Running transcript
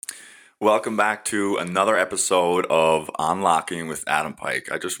Welcome back to another episode of Unlocking with Adam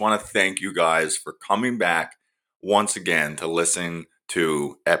Pike. I just want to thank you guys for coming back once again to listen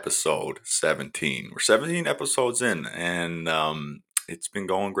to episode 17. We're 17 episodes in, and it's been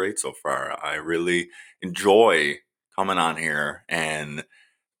going great so far. I really enjoy coming on here and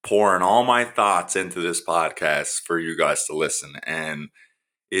pouring all my thoughts into this podcast for you guys to listen. And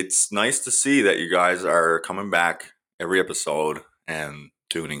it's nice to see that you guys are coming back every episode and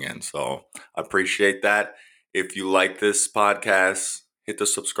tuning in. So I appreciate that. If you like this podcast, hit the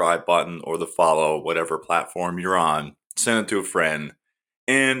subscribe button or the follow, whatever platform you're on. Send it to a friend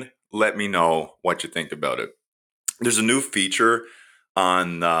and let me know what you think about it. There's a new feature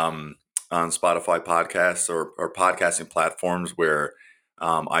on Spotify podcasts or podcasting platforms where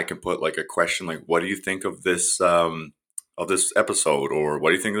I can put like a question like, "What do you think of this episode?" or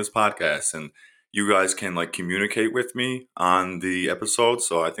 "What do you think of this podcast?" And you guys can like communicate with me on the episode.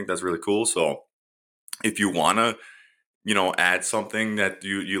 So I think that's really cool. So if you want to, add something that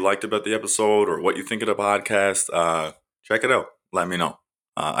you liked about the episode or what you think of the podcast, check it out. Let me know.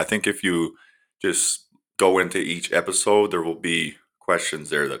 I think if you just go into each episode, there will be questions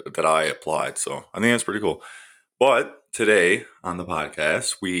there that I applied. So I think that's pretty cool. But today on the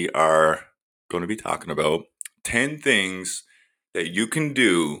podcast, we are going to be talking about 10 things that you can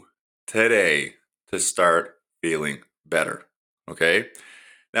do today to start feeling better. Okay.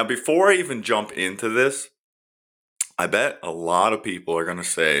 Now, before I even jump into this, I bet a lot of people are going to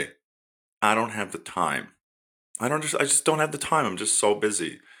say, I don't have the time. I just don't have the time. I'm just so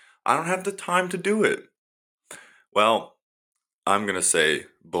busy. I don't have the time to do it. Well, I'm going to say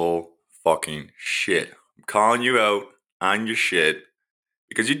bull fucking shit. I'm calling you out on your shit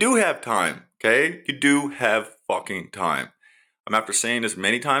because you do have time, okay? You do have fucking time. I'm after saying this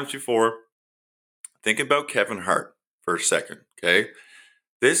many times before. Think about Kevin Hart for a second, okay?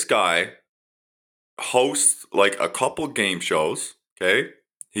 This guy hosts like a couple game shows, okay?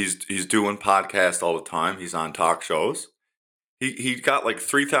 He's doing podcasts all the time. He's on talk shows. He got like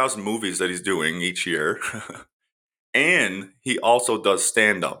 3,000 movies that he's doing each year. And he also does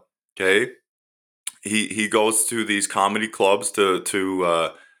stand up, okay? He goes to these comedy clubs to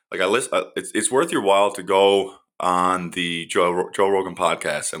like I listen. It's worth your while to go on the Joe Rogan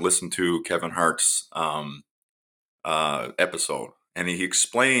podcast and listen to Kevin Hart's episode, and he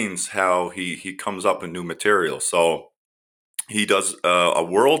explains how he comes up with new material. So he does a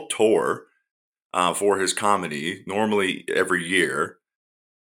world tour for his comedy, normally every year.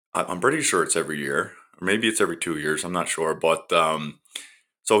 I'm pretty sure it's every year, or maybe it's every 2 years. I'm not sure, but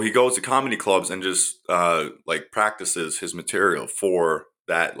so he goes to comedy clubs and just like practices his material for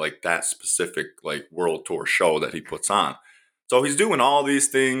that specific like world tour show that he puts on. So he's doing all these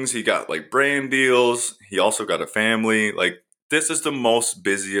things. He got like brand deals. He also got a family. Like this is the most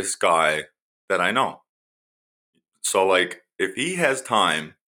busiest guy that I know. So like if he has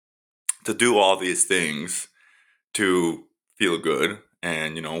time to do all these things to feel good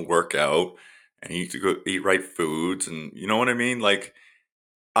and work out and eat eat right foods and you know what I mean, like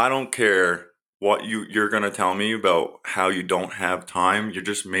I don't care what you're going to tell me about how you don't have time. You're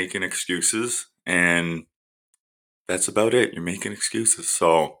just making excuses and that's about it. You're making excuses.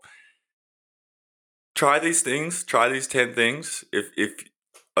 So try these things, try these 10 things. If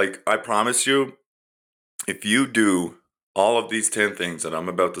like I promise you, if you do all of these 10 things that I'm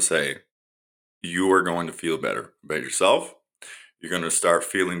about to say, you are going to feel better about yourself. You're going to start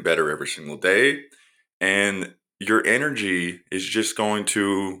feeling better every single day and your energy is just going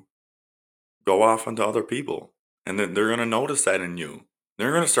to go off onto other people. And then they're gonna notice that in you.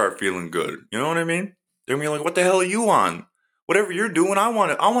 They're gonna start feeling good. You know what I mean? They're gonna be like, "What the hell are you on? Whatever you're doing, I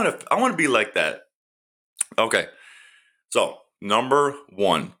want to be like that." Okay. So number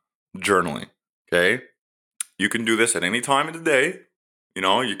one, journaling. Okay, you can do this at any time of the day.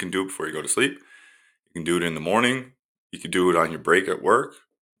 You can do it before you go to sleep. You can do it in the morning. You can do it on your break at work.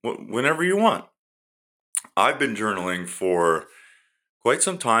 Whenever you want. I've been journaling for quite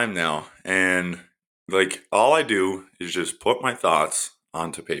some time now, and like all I do is just put my thoughts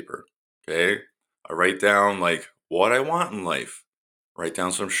onto paper. Okay, I write down like what I want in life, write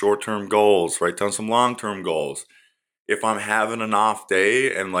down some short-term goals, write down some long-term goals. If I'm having an off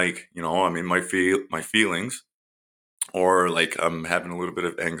day and like I'm in my feelings, or like I'm having a little bit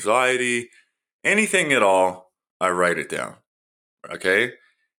of anxiety, anything at all, I write it down. Okay,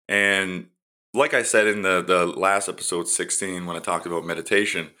 and like I said in the last episode 16 when I talked about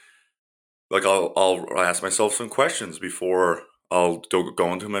meditation, like I'll ask myself some questions before I'll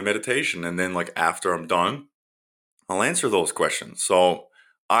go into my meditation, and then like after I'm done, I'll answer those questions. So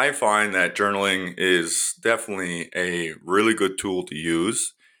I find that journaling is definitely a really good tool to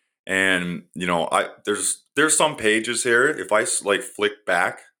use, And there's some pages here. If like flick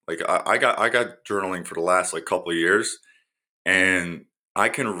back, like I got journaling for the last like couple of years, and I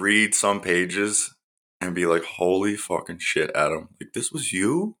can read some pages and be like, holy fucking shit, Adam. Like, this was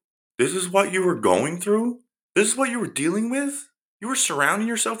you? This is what you were going through? This is what you were dealing with? You were surrounding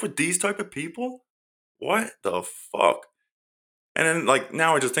yourself with these type of people? What the fuck? And then, like,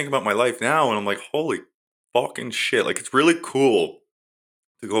 now I just think about my life now and I'm like, holy fucking shit. Like, it's really cool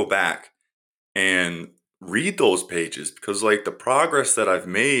to go back and read those pages because like the progress that I've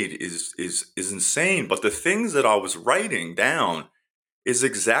made is insane. But the things that I was writing down is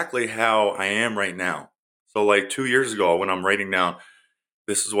exactly how I am right now. So like 2 years ago when I'm writing down,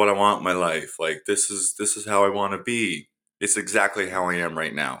 this is what I want in my life, like this is how I want to be. It's exactly how I am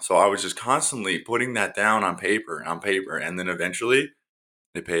right now. So I was just constantly putting that down on paper, and then eventually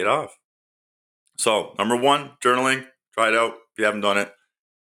it paid off. So number one, journaling, try it out. If you haven't done it,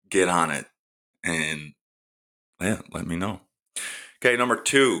 get on it. And yeah, let me know. Okay, number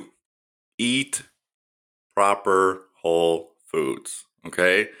two, eat proper whole foods.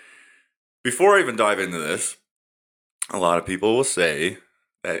 Okay. Before I even dive into this, a lot of people will say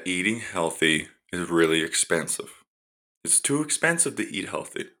that eating healthy is really expensive. It's too expensive to eat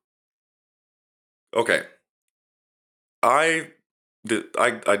healthy. Okay, I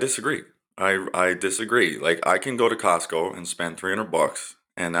I disagree. I disagree. Like I can go to Costco and spend $300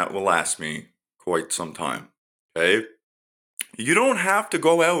 and that will last me quite some time. Okay? You don't have to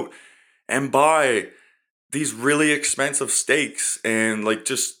go out and buy these really expensive steaks and like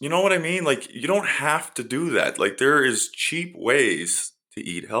just, you know what I mean? Like you don't have to do that. Like there is cheap ways to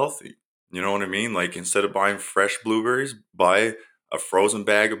eat healthy. You know what I mean? Like instead of buying fresh blueberries, buy a frozen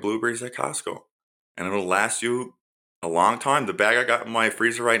bag of blueberries at Costco and it'll last you a long time. The bag I got in my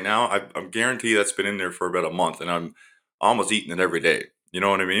freezer right now, I'm guaranteed that's been in there for about a month and I'm almost eating it every day. You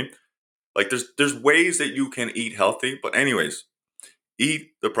know what I mean? Like there's ways that you can eat healthy, but anyways,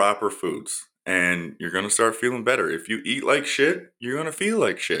 eat the proper foods and you're going to start feeling better. If you eat like shit, you're going to feel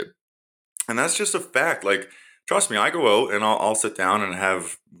like shit. And that's just a fact. Like, trust me, I go out and I'll sit down and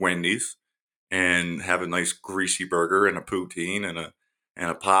have Wendy's and have a nice greasy burger and a poutine and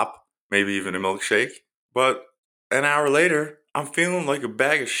a pop, maybe even a milkshake. But an hour later, I'm feeling like a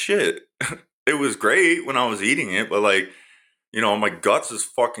bag of shit. It was great when I was eating it, but like my guts is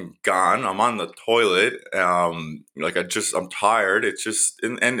fucking gone. I'm on the toilet. Like I'm tired. It's just,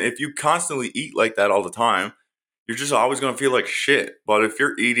 and if you constantly eat like that all the time, you're just always going to feel like shit. But if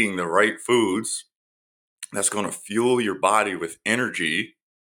you're eating the right foods, that's going to fuel your body with energy,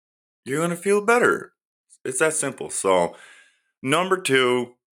 you're going to feel better. It's that simple. So, number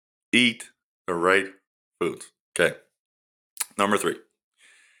two, eat the right foods. Okay. Number three,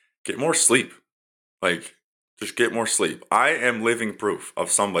 get more sleep. Like, just get more sleep. I am living proof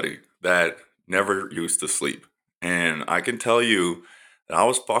of somebody that never used to sleep. And I can tell you that I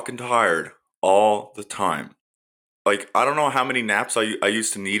was fucking tired all the time. Like, I don't know how many naps I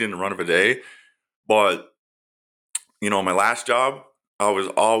used to need in the run of a day, but, my last job, I was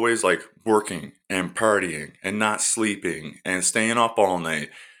always like working and partying and not sleeping and staying up all night.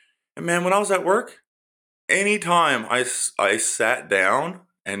 And man, when I was at work, anytime I sat down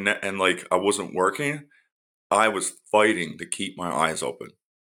and like I wasn't working, I was fighting to keep my eyes open.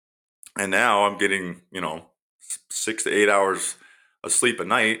 And now I'm getting, 6 to 8 hours of sleep a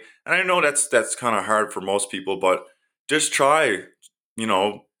night. And I know that's kind of hard for most people, but just try,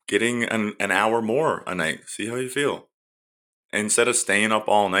 getting an hour more a night. See how you feel. Instead of staying up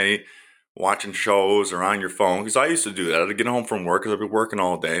all night watching shows or on your phone, because I used to do that. I'd get home from work because I'd be working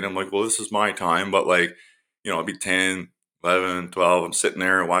all day. And I'm like, well, this is my time. But like, it'd be 10, 11, 12. I'm sitting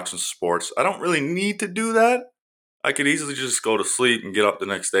there watching sports. I don't really need to do that. I could easily just go to sleep and get up the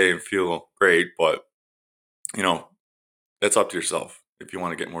next day and feel great, but you know, that's up to yourself if you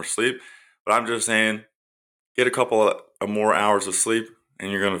want to get more sleep. But I'm just saying, get a couple of more hours of sleep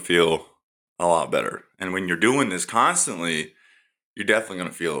and you're going to feel a lot better. And when you're doing this constantly, you're definitely going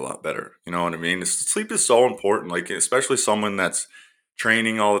to feel a lot better. You know what I mean? Sleep is so important, like especially someone that's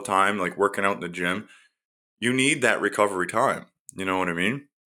training all the time, like working out in the gym. You need that recovery time. You know what I mean?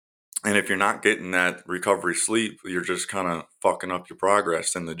 And if you're not getting that recovery sleep, you're just kind of fucking up your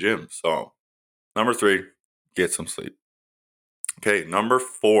progress in the gym. So, number three, get some sleep. Okay, number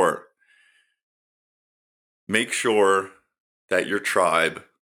four, make sure that your tribe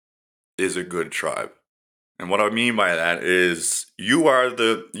is a good tribe. And what I mean by that is you are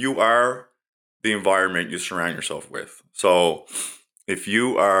the environment you surround yourself with. So, if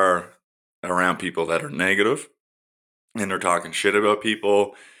you are around people that are negative and they're talking shit about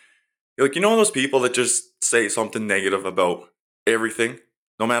people, like those people that just say something negative about everything.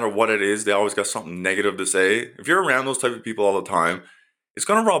 no matter what it is, they always got something negative to say. If you're around those type of people all the time, it's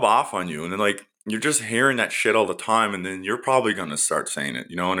gonna rub off on you, and then like you're just hearing that shit all the time, and then you're probably gonna start saying it.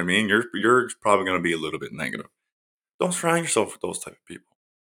 You know what I mean? You're probably gonna be a little bit negative. Don't surround yourself with those type of people.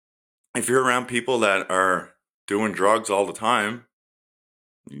 If you're around people that are doing drugs all the time,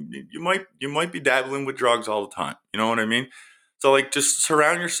 you might be dabbling with drugs all the time. You know what I mean? So like just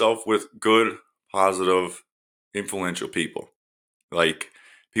surround yourself with good, positive, influential people. Like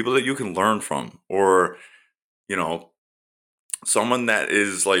people that you can learn from, or you know, someone that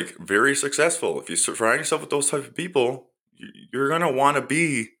is like very successful. If you surround yourself with those type of people, you're gonna want to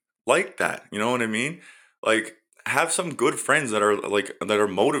be like that. You know what I mean? Like have some good friends that are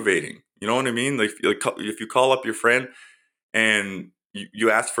motivating. You know what I mean? Like if you call up your friend and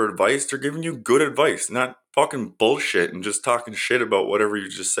you ask for advice, they're giving you good advice, not fucking bullshit and just talking shit about whatever you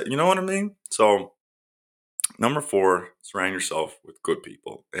just said. You know what I mean? So number 4, surround yourself with good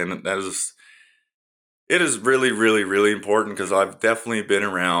people, and it is really, really, really important because I've definitely been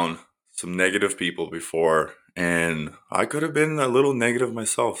around some negative people before, and I could have been a little negative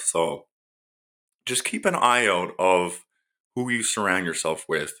myself. So just keep an eye out of who you surround yourself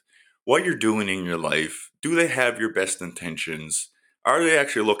with, what you're doing in your life. Do they have your best intentions? Are they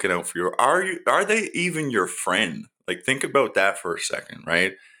actually looking out for you? Are they even your friend? Like think about that for a second,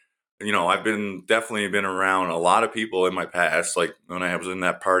 right? You know, I've been definitely been around a lot of people in my past, like when I was in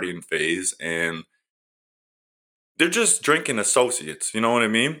that partying phase, and they're just drinking associates. You know what I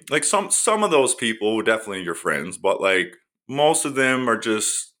mean? Like some of those people were definitely your friends, but like most of them are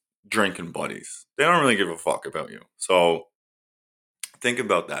just drinking buddies. They don't really give a fuck about you. So think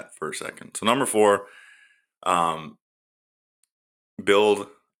about that for a second. So number 4, um, build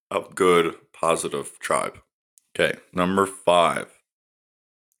a good positive tribe. Okay. Number 5,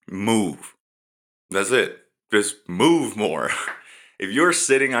 move. That's it. Just move more. If you're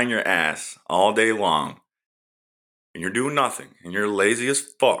sitting on your ass all day long and you're doing nothing and you're lazy as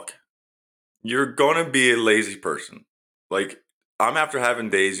fuck, you're gonna be a lazy person. Like I'm after having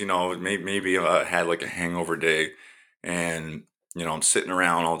days, maybe I had like a hangover day, and I'm sitting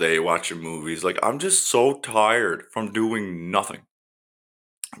around all day watching movies. Like I'm just so tired from doing nothing.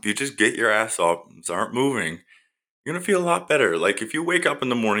 If you just get your ass up and start moving, you're gonna feel a lot better. Like if you wake up in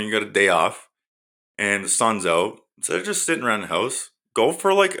the morning, you got a day off, and the sun's out, instead of just sitting around the house, go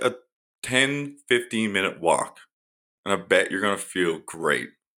for like a 10-15 minute walk, and I bet you're gonna feel great.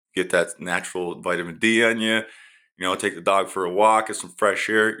 Get that natural vitamin D on you. Take the dog for a walk, get some fresh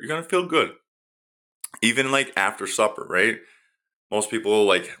air. You're gonna feel good. Even like after supper, right? Most people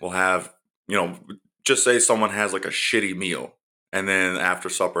like will have, you know, just say someone has like a shitty meal, and then after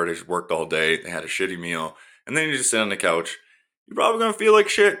supper they just worked all day, they had a shitty meal, and then you just sit on the couch. You're probably gonna feel like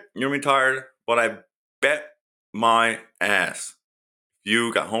shit. You're gonna be tired, but I bet my ass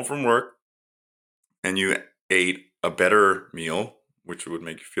you got home from work and you ate a better meal, which would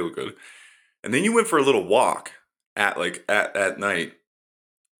make you feel good, and then you went for a little walk at night,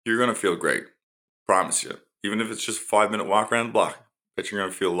 you're gonna feel great. Promise you. Even if it's just a 5 minute walk around the block, bet you're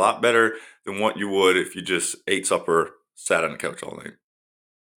gonna feel a lot better than what you would if you just ate supper, sat on the couch all night.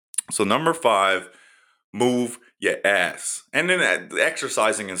 So number 5, move your ass. And then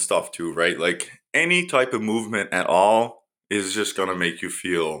exercising and stuff too, right? Like any type of movement at all is just gonna make you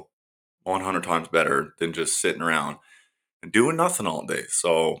feel 100 times better than just sitting around and doing nothing all day.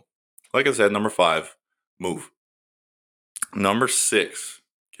 So, like I said, number 5, move. Number 6,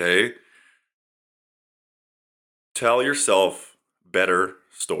 okay, tell yourself better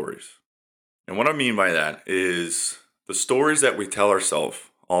stories. And what I mean by that is the stories that we tell ourselves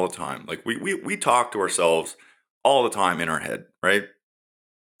all the time. Like we talk to ourselves all the time in our head, right?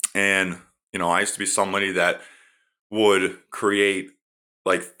 And, I used to be somebody that would create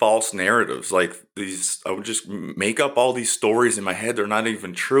like false narratives. Like I would just make up all these stories in my head. They're not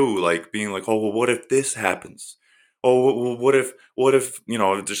even true. Like being like, oh, well, what if this happens? Oh, well, what if,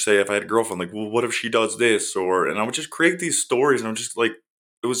 just say if I had a girlfriend, like, well, what if she does this? And I would just create these stories, and I'm just like,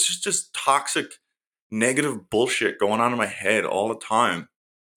 it was just toxic, negative bullshit going on in my head all the time.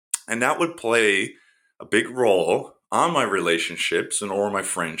 And that would play a big role on my relationships and or my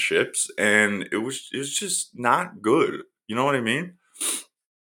friendships. And it was just not good. You know what I mean?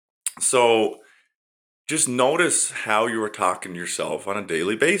 So just notice how you are talking to yourself on a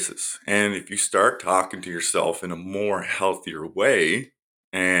daily basis. And if you start talking to yourself in a more healthier way,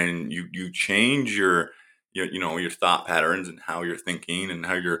 and you change your thought patterns and how you're thinking and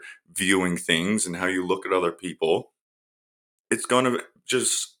how you're viewing things and how you look at other people, it's going to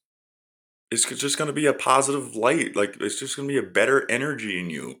just going to be a positive light. Like it's just going to be a better energy in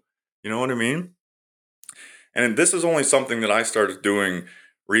you. You know what I mean? And this is only something that I started doing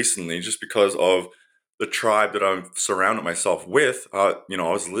recently just because of the tribe that I've surrounded myself with. I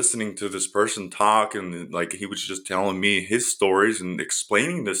was listening to this person talk, and like he was just telling me his stories and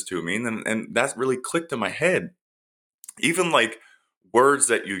explaining this to me, and that really clicked in my head. Even like words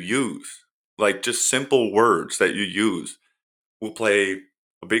that you use, like just simple words that you use, will play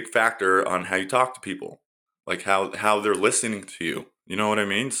a big factor on how you talk to people, like how they're listening to you. You know what I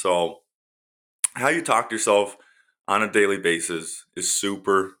mean? So how you talk to yourself on a daily basis is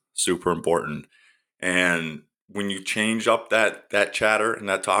super super important. And when you change up that chatter and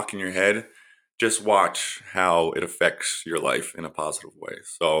that talk in your head, just watch how it affects your life in a positive way.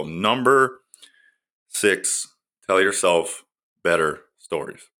 So number 6, tell yourself better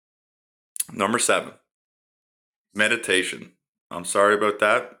stories. Number 7, meditation. I'm sorry about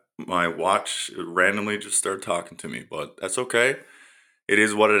that. My watch randomly just started talking to me, but that's okay. It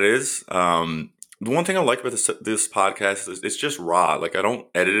is what it is. The one thing I like about this podcast is it's just raw. Like I don't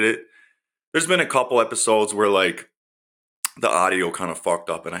edit it. There's been a couple episodes where like the audio kind of fucked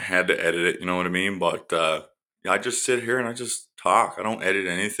up and I had to edit it. You know what I mean? But yeah, I just sit here and I just talk. I don't edit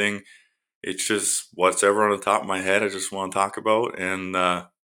anything. It's just what's ever on the top of my head. I just want to talk about, and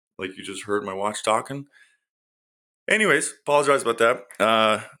like you just heard my watch talking. Anyways, apologize about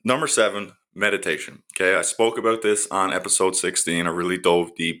that. Number 7, meditation. Okay, I spoke about this on episode 16. I really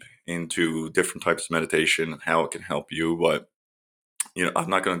dove deep into different types of meditation and how it can help you. But I'm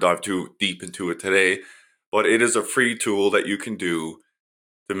not going to dive too deep into it today. But it is a free tool that you can do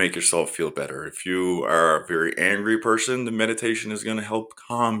to make yourself feel better. If you are a very angry person, the meditation is going to help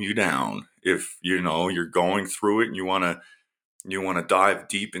calm you down. If you're going through it and you want to dive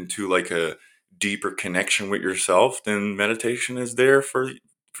deep into like a deeper connection with yourself, then meditation is there for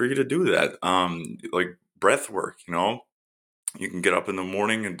you to do that. Like breath work, you can get up in the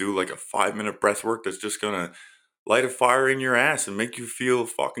morning and do like a 5-minute breath work that's just gonna light a fire in your ass and make you feel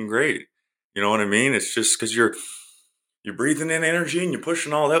fucking great. You know what I mean? It's just because you're breathing in energy and you're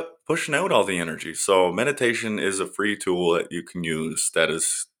pushing out all the energy. So meditation is a free tool that you can use that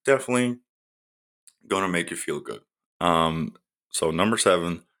is definitely gonna make you feel good. So number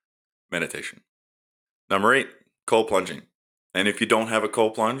 7, meditation. Number 8, cold plunging. And if you don't have a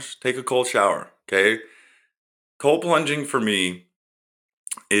cold plunge, take a cold shower. Okay. Cold plunging for me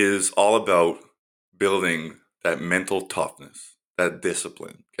is all about building that mental toughness, that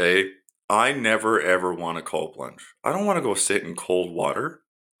discipline. Okay. I never ever want a cold plunge. I don't want to go sit in cold water.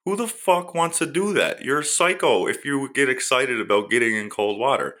 Who the fuck wants to do that? You're a psycho if you get excited about getting in cold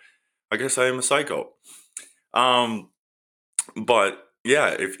water. I guess I am a psycho. Um, but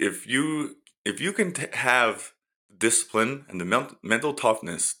yeah, if you can have discipline and the mental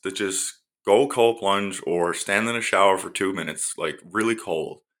toughness to just go cold plunge or stand in a shower for 2 minutes, like really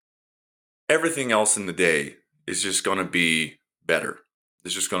cold, everything else in the day is just going to be better.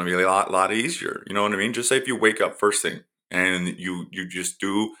 It's just going to be a lot easier. You know what I mean? Just say if you wake up first thing and you just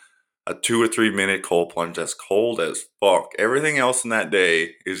do a 2 or 3 minute cold plunge that's cold as fuck. Everything else in that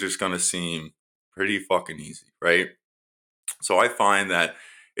day is just going to seem pretty fucking easy, right? So I find that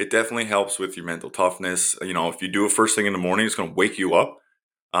it definitely helps with your mental toughness. If you do it first thing in the morning, it's going to wake you up.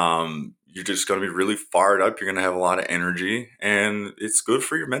 You're just going to be really fired up. You're going to have a lot of energy, and it's good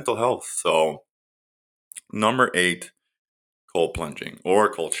for your mental health. So, number 8, cold plunging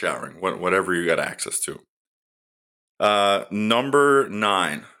or cold showering, whatever you got access to. Number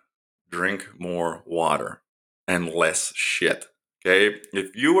 9, drink more water and less shit. Okay.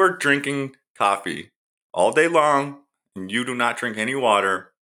 If you are drinking coffee all day long and you do not drink any water,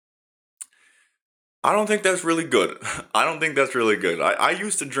 I don't think that's really good. I don't think that's really good. I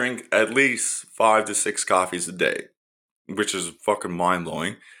used to drink at least 5 to 6 coffees a day, which is fucking mind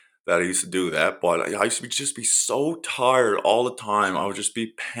blowing that I used to do that. But I used to just be so tired all the time. I would just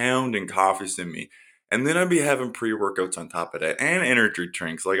be pounding coffees in me. And then I'd be having pre workouts on top of that and energy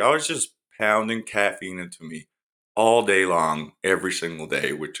drinks. Like I was just pounding caffeine into me all day long, every single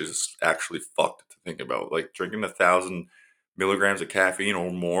day, which is actually fucked to think about. Like drinking 1,000 milligrams of caffeine or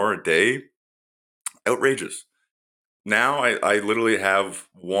more a day, outrageous. Now I literally have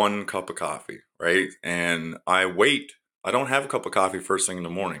 1 cup of coffee, right? And I wait. I don't have a cup of coffee first thing in the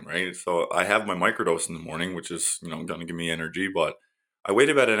morning, right? So I have my microdose in the morning, which is, going to give me energy, but I wait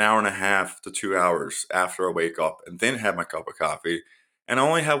about an hour and a half to 2 hours after I wake up and then have my cup of coffee. And I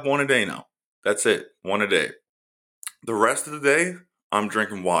only have one a day now. That's it, one a day. The rest of the day, I'm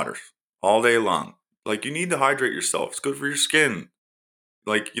drinking waters all day long. Like you need to hydrate yourself. It's good for your skin.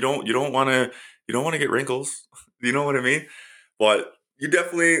 Like you don't want to get wrinkles. You know what I mean? But you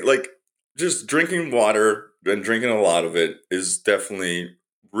definitely like just drinking water and drinking a lot of it is definitely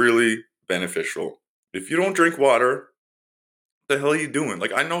really beneficial. If you don't drink water, the hell are you doing?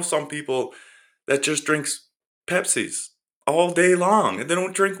 Like, I know some people that just drinks Pepsis all day long and they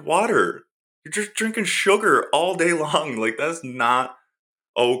don't drink water. You're just drinking sugar all day long. Like, that's not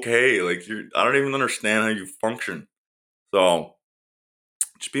okay. Like, I don't even understand how you function. So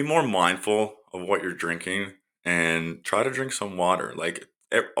just be more mindful of what you're drinking and try to drink some water. Like,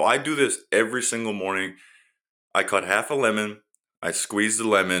 I do this every single morning. I cut half a lemon, I squeeze the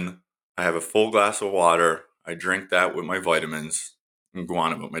lemon, I have a full glass of water, I drink that with my vitamins, and go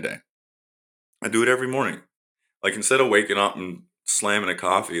on about my day. I do it every morning. Like, instead of waking up and slamming a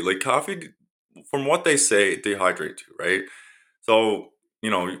coffee, like coffee, from what they say, it dehydrates you, right? So,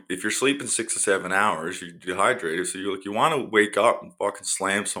 if you're sleeping 6 to 7 hours, you're dehydrated. So you want to wake up and fucking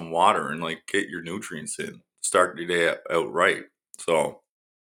slam some water and like get your nutrients in, start your day out right. So,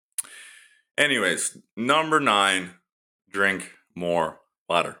 anyways, number 9, drink more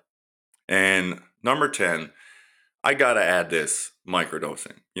water. And number 10, I gotta add this,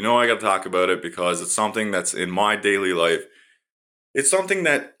 microdosing. I gotta talk about it because it's something that's in my daily life. It's something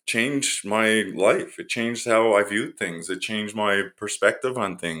that changed my life. It changed how I viewed things. It changed my perspective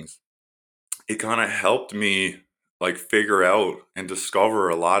on things. It kind of helped me like figure out and discover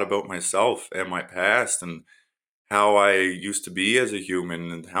a lot about myself and my past and how I used to be as a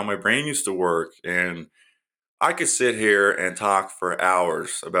human and how my brain used to work. And I could sit here and talk for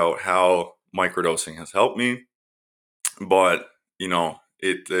hours about how microdosing has helped me, but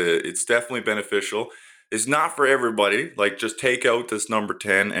it's definitely beneficial. It's not for everybody. Like, just take out this number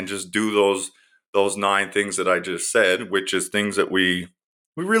 10 and just do those 9 things that I just said, which is things that we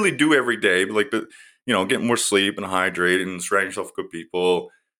really do every day, like get more sleep and hydrate and surround yourself with good people,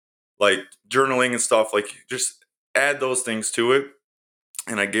 like journaling and stuff. Like, just add those things to it,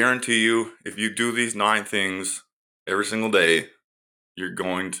 and I guarantee you, if you do these 9 things every single day, you're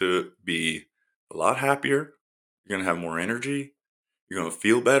going to be a lot happier. You're going to have more energy. You're going to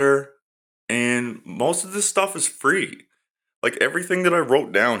feel better. And most of this stuff is free. Like, everything that I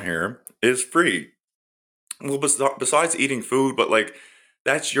wrote down here is free. Well, besides eating food, but like,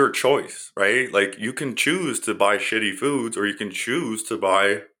 that's your choice, right? Like, you can choose to buy shitty foods or you can choose to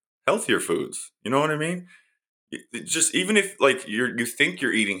buy healthier foods. You know what I mean? Just even if like you think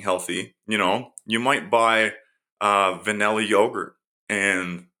you're eating healthy, you might buy vanilla yogurt,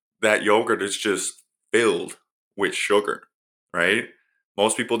 and that yogurt is just filled with sugar, right?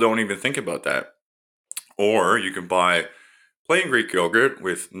 Most people don't even think about that. Or you can buy plain Greek yogurt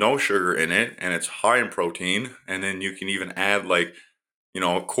with no sugar in it, and it's high in protein, and then you can even add like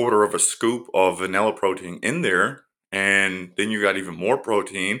a quarter of a scoop of vanilla protein in there, and then you got even more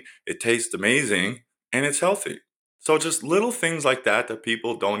protein. It tastes amazing and it's healthy. So just little things like that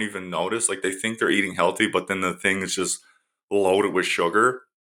people don't even notice. Like, they think they're eating healthy, but then the thing is just loaded with sugar.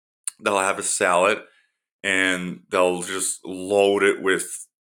 They'll have a salad and they'll just load it with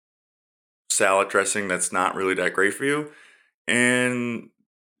salad dressing that's not really that great for you. And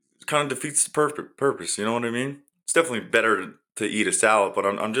it kind of defeats the purpose. You know what I mean? It's definitely better to eat a salad, but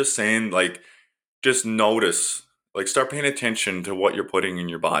I'm just saying, like, just notice, like, start paying attention to what you're putting in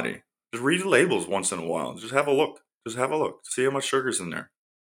your body. Just read the labels once in a while. Just have a look. Just have a look. See how much sugar's in there.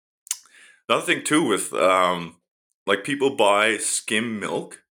 Another thing too with like, people buy skim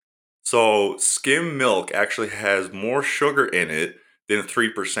milk. So skim milk actually has more sugar in it than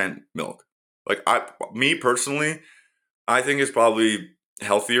 3% milk. Like, me personally, I think it's probably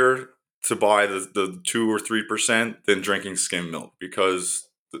healthier to buy the 2 or 3% than drinking skim milk, because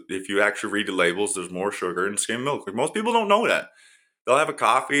if you actually read the labels, there's more sugar in skim milk. Like, most people don't know that. They'll have a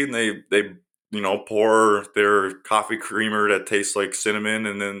coffee and they pour their coffee creamer that tastes like cinnamon,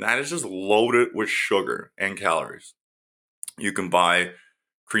 and then that is just loaded with sugar and calories. You can buy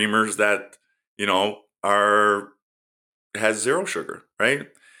creamers that are has zero sugar, right?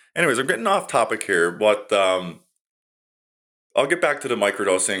 Anyways, I'm getting off topic here, but I'll get back to the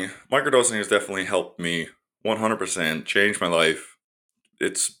microdosing. Microdosing has definitely helped me 100%, change my life.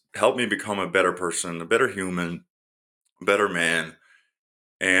 It's helped me become a better person, a better human, a better man.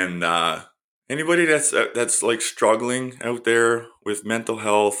 And anybody that's like struggling out there with mental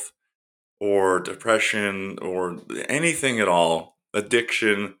health or depression or anything at all,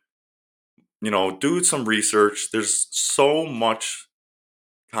 addiction, do some research. There's so much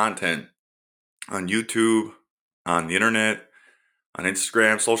content on YouTube, on the internet, on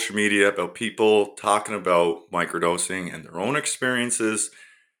Instagram, social media, about people talking about microdosing and their own experiences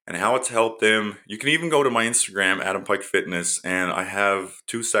and how it's helped them. You can even go to my Instagram, Adam Pike Fitness, and I have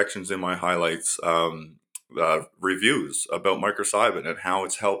 2 sections in my highlights, reviews about microcybin and how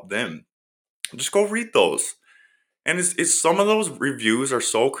it's helped them. Just go read those. And it's some of those reviews are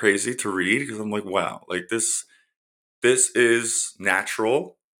so crazy to read, because I'm like, wow, like this. this is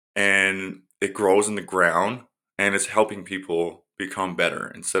natural and it grows in the ground and it's helping people become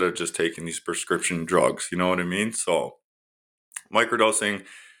better instead of just taking these prescription drugs. You know what I mean? So, microdosing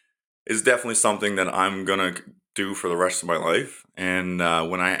is definitely something that I'm going to do for the rest of my life. And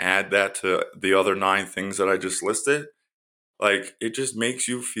when I add that to the other 9 things that I just listed, like it just makes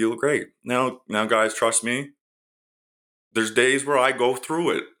you feel great. Now, guys, trust me, there's days where I go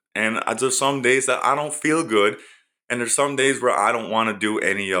through it, and there's some days that I don't feel good, and there's some days where I don't want to do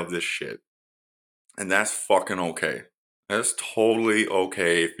any of this shit. And that's fucking okay. That's totally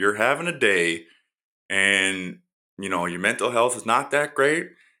okay. If you're having a day and your mental health is not that great,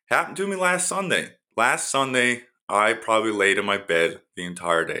 happened to me last Sunday. Last Sunday, I probably laid in my bed the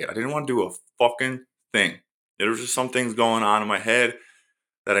entire day. I didn't want to do a fucking thing. There was just some things going on in my head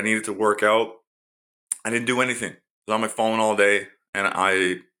that I needed to work out. I didn't do anything. I was on my phone all day, and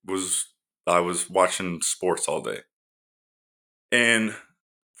I was watching sports all day. And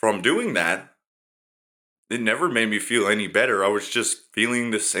from doing that, it never made me feel any better. I was just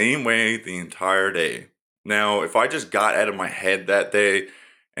feeling the same way the entire day. Now, if I just got out of my head that day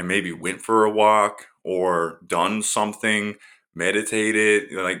and maybe went for a walk or done something, meditated,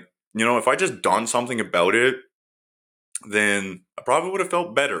 if I just done something about it, then I probably would have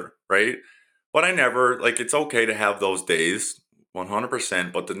felt better, right? But I never, it's okay to have those days,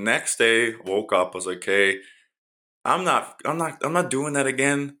 100%. But the next day, woke up, I was like, hey, I'm not doing that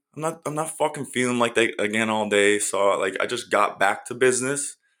again. I'm not fucking feeling like that again all day. So I just got back to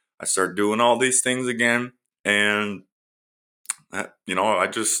business. I started doing all these things again, and I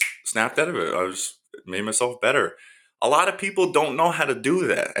just snapped out of it. I just made myself better. A lot of people don't know how to do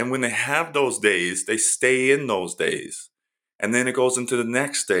that, and when they have those days, they stay in those days. And then it goes into the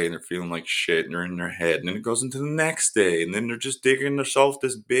next day and they're feeling like shit and they're in their head. And then it goes into the next day and then they're just digging themselves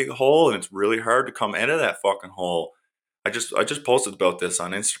this big hole and it's really hard to come out of that fucking hole. I just posted about this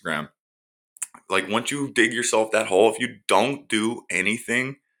on Instagram. Like once you dig yourself that hole, if you don't do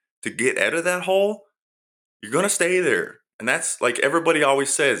anything to get out of that hole, you're gonna stay there. And that's like everybody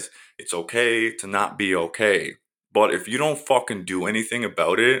always says, it's okay to not be okay. But if you don't fucking do anything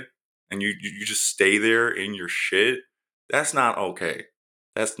about it and you just stay there in your shit, that's not okay.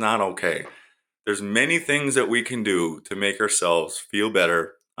 That's not okay. There's many things that we can do to make ourselves feel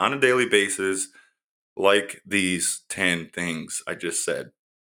better on a daily basis, like these 10 things I just said.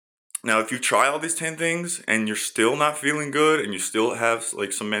 Now, if you try all these 10 things and you're still not feeling good and you still have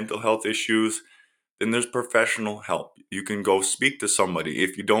like some mental health issues, then there's professional help. You can go speak to somebody.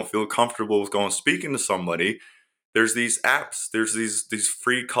 If you don't feel comfortable with going speaking to somebody, there's these apps, there's these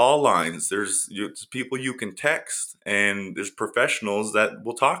free call lines, there's people you can text, and there's professionals that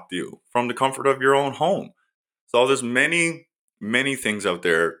will talk to you from the comfort of your own home. So there's many things out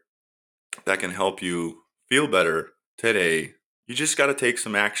there that can help you feel better today. You just got to take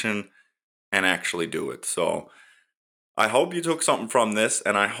some action and actually do it. So I hope you took something from this,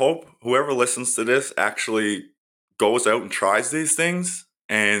 and I hope whoever listens to this actually goes out and tries these things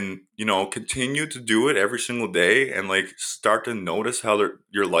and continue to do it every single day and start to notice how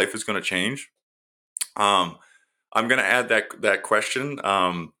your life is going to change. um I'm going to add that question.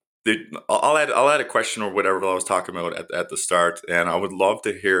 I'll add a question or whatever I was talking about at the start, and I would love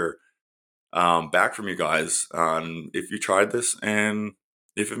to hear back from you guys on if you tried this and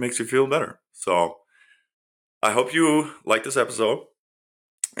if it makes you feel better. So I hope you like this episode.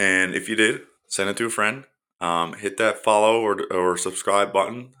 And if you did, send it to a friend. Hit that follow or subscribe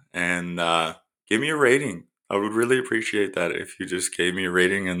button and give me a rating. I would really appreciate that if you just gave me a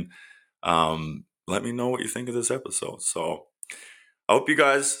rating and let me know what you think of this episode. So I hope you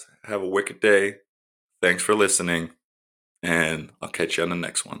guys have a wicked day. Thanks for listening, and I'll catch you on the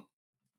next one.